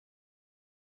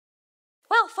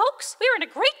Well, folks, we're in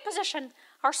a great position.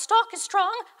 Our stock is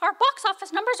strong, our box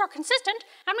office numbers are consistent,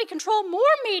 and we control more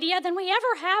media than we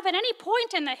ever have at any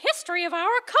point in the history of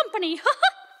our company.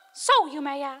 So, you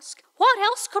may ask, what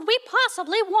else could we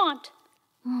possibly want?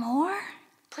 More?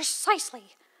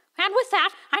 Precisely. And with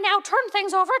that, I now turn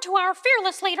things over to our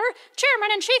fearless leader, Chairman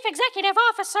and Chief Executive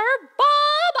Officer,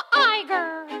 Bob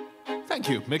Iger. Thank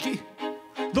you, Mickey.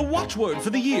 The watchword for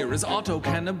the year is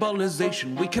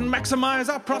auto-cannibalization. We can maximize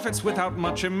our profits without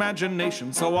much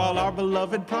imagination, so all our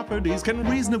beloved properties can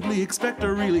reasonably expect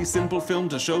a really simple film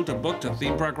to show, to book, to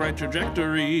theme park right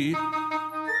trajectory.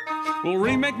 We'll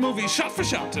remake movies shot for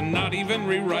shot and not even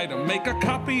rewrite them. Make a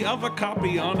copy of a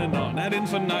copy on and on ad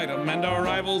infinitum. And our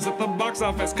rivals at the box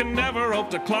office can never hope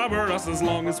to clobber us as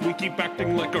long as we keep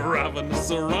acting like a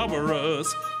ravenous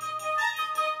Ouroboros.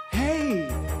 Hey,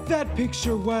 that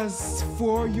picture was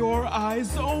for your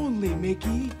eyes only,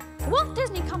 Mickey. The Walt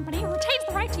Disney Company retains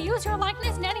the right to use your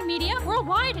likeness in any media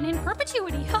worldwide and in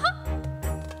perpetuity.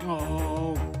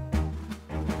 Oh.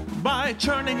 By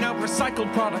churning out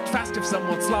recycled product fast if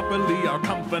somewhat sloppily, our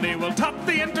company will top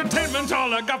the entertainment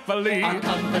oligopoly. Our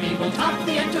company will top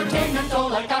the entertainment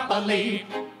oligopoly.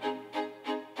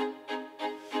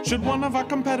 Should one of our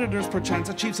competitors perchance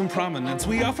achieve some prominence,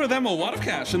 we offer them a wad of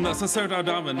cash and thus assert our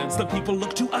dominance. The people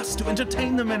look to us to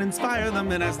entertain them and inspire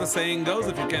them, and as the saying goes,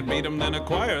 if you can't beat them, then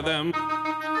acquire them.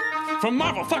 From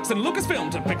Marvel, Fox, and Lucasfilm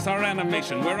to Pixar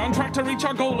Animation, we're on track to reach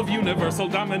our goal of universal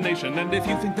domination. And if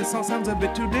you think this all sounds a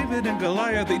bit too David and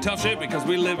Goliath-y, tough shit, because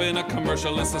we live in a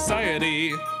commercialist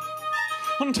society.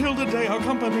 Until the day our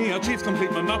company achieves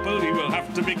complete monopoly, we'll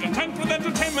have to be content with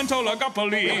entertainment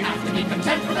oligopoly. We'll have to be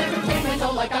content with entertainment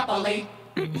oligopoly.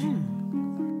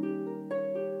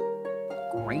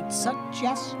 Great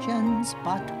suggestions,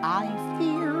 but I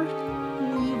fear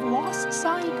we've lost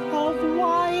sight of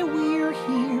why we're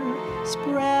here.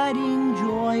 Spreading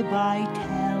joy by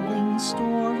telling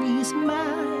stories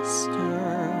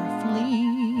masterfully.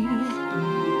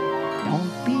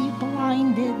 Don't be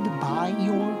blinded by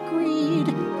your greed.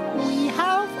 We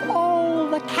have all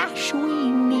the cash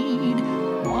we need.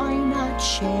 Why not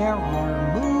share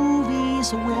our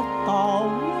movies with the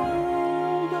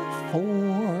world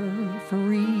for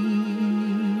free?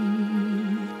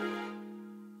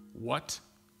 What?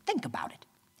 Think about it.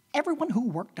 Everyone who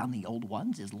worked on the old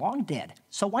ones is long dead,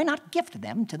 so why not gift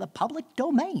them to the public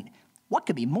domain? What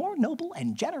could be more noble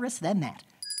and generous than that?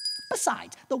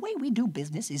 Besides, the way we do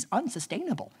business is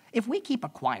unsustainable. If we keep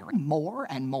acquiring more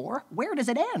and more, where does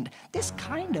it end? This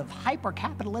kind of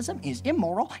hyper-capitalism is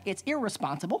immoral, it's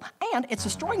irresponsible, and it's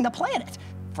destroying the planet.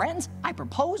 Friends, I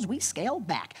propose we scale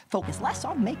back, focus less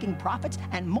on making profits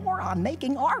and more on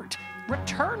making art.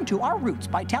 Return to our roots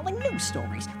by telling new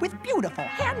stories with beautiful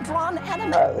hand-drawn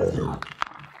animation.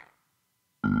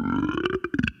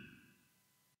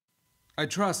 I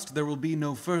trust there will be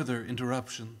no further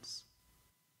interruptions.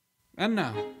 And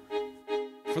now,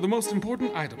 for the most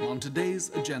important item on today's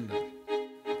agenda.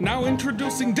 Now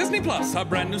introducing Disney Plus, our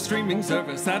brand new streaming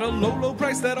service at a low, low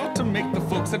price that ought to make the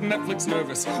folks at Netflix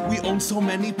nervous. We own so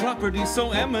many properties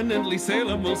so eminently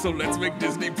saleable, so let's make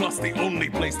Disney Plus the only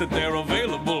place that they're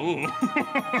available.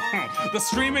 The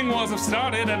streaming wars have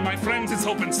started, and my friends, it's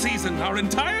open season. Our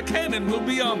entire canon will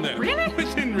be on there. Really?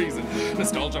 Within reason.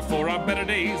 Nostalgia for our better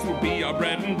days will be our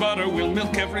bread and butter. We'll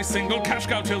milk every single cash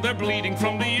cow till they're bleeding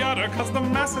from the udder, cause the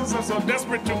masses are so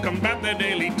desperate to combat their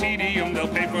daily tedium. They'll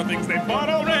pay for things they bought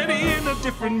already in a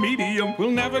different medium. We'll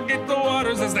navigate the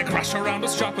waters as they crash around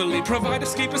us shoppily, provide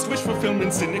escapist wish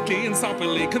fulfillment cynically and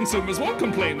soppily. Consumers won't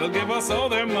complain, they'll give us all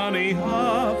their money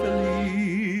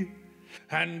happily.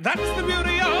 And that's the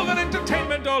beauty of an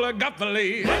entertainment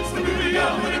oligopoly. That's the beauty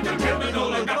of an entertainment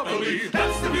oligopoly.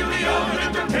 That's the beauty of an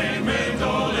entertainment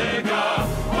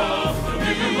oligopoly.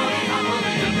 Everybody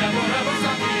happily and never ever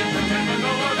stop the entertainment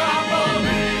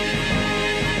oligopoly.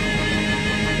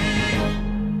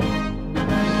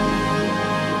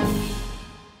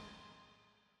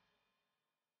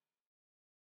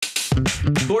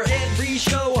 For every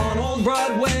show on Old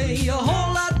Broadway, a whole